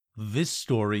This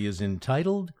story is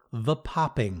entitled The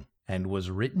Popping and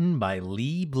was written by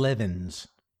Lee Blevins.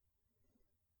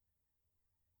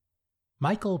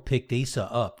 Michael picked Asa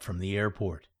up from the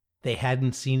airport. They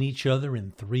hadn't seen each other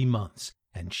in 3 months,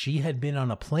 and she had been on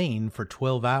a plane for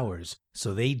 12 hours,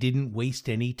 so they didn't waste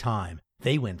any time.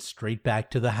 They went straight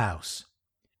back to the house.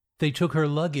 They took her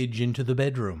luggage into the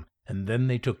bedroom, and then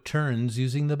they took turns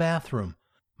using the bathroom.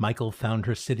 Michael found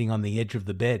her sitting on the edge of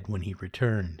the bed when he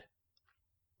returned.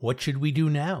 "What should we do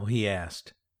now?" he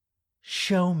asked.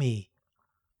 "Show me."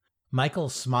 Michael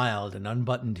smiled and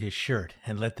unbuttoned his shirt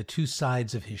and let the 2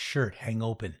 sides of his shirt hang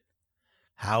open.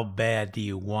 "How bad do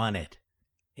you want it?"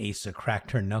 Asa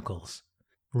cracked her knuckles.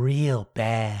 "Real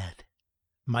bad."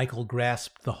 Michael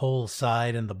grasped the whole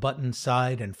side and the button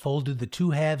side and folded the 2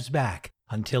 halves back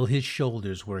until his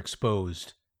shoulders were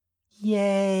exposed.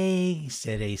 "Yay,"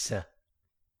 said Asa.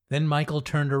 Then Michael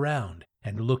turned around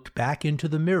and looked back into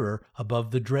the mirror above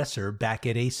the dresser back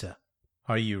at Asa.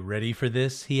 "Are you ready for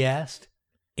this?" he asked.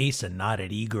 Asa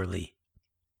nodded eagerly.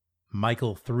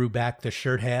 Michael threw back the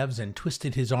shirt halves and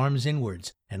twisted his arms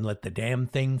inwards and let the damn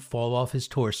thing fall off his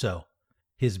torso.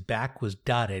 His back was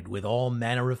dotted with all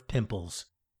manner of pimples.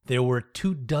 There were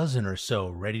 24 or so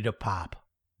ready to pop.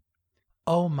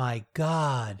 "Oh my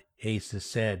God," Asa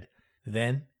said.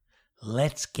 Then,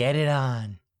 "Let's get it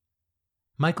on."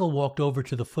 Michael walked over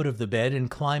to the foot of the bed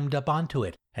and climbed up onto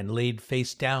it and laid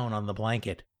face down on the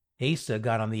blanket. Asa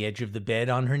got on the edge of the bed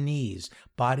on her knees,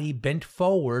 body bent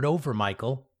forward over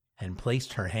Michael, and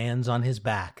placed her hands on his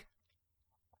back.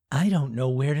 "I don't know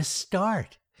where to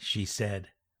start," she said.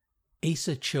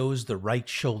 Asa chose the right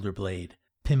shoulder blade.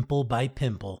 Pimple by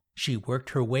pimple, she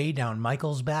worked her way down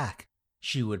Michael's back.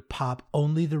 She would pop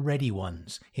only the ready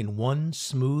ones in one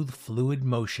smooth, fluid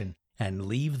motion and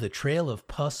leave the trail of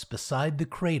pus beside the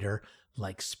crater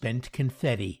like spent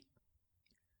confetti.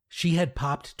 She had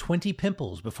popped 20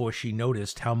 pimples before she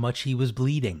noticed how much he was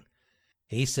bleeding.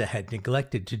 Asa had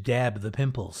neglected to dab the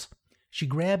pimples. She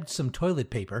grabbed some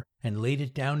toilet paper and laid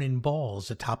it down in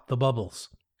balls atop the bubbles.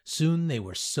 Soon they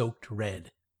were soaked red.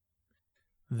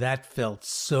 "That felt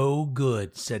so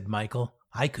good," said Michael.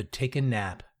 "I could take a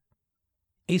nap."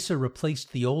 Asa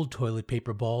replaced the old toilet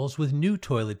paper balls with new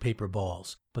toilet paper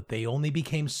balls, but they only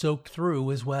became soaked through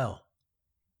as well.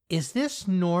 "Is this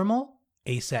normal?"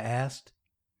 Asa asked.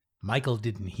 Michael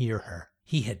didn't hear her.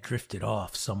 He had drifted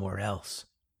off somewhere else.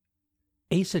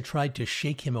 Asa tried to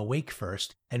shake him awake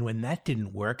first, and when that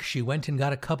didn't work, she went and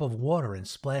got a cup of water and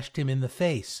splashed him in the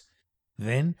face.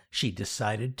 Then she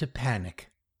decided to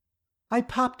panic. "I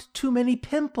popped too many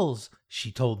pimples,"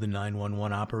 she told the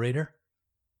 911 operator.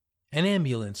 An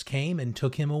ambulance came and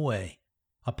took him away.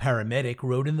 A paramedic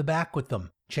rode in the back with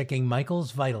them, checking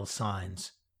Michael's vital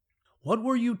signs. "What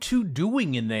were you 2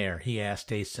 doing in there?" he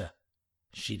asked Asa.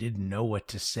 She didn't know what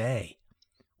to say.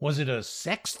 "Was it a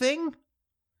sex thing?"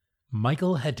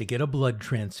 Michael had to get a blood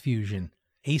transfusion.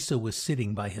 Asa was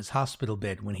sitting by his hospital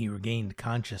bed when he regained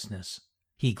consciousness.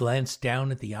 He glanced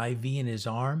down at the IV in his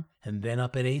arm and then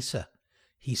up at Asa.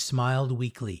 He smiled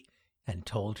weakly and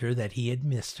told her that he had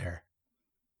missed her.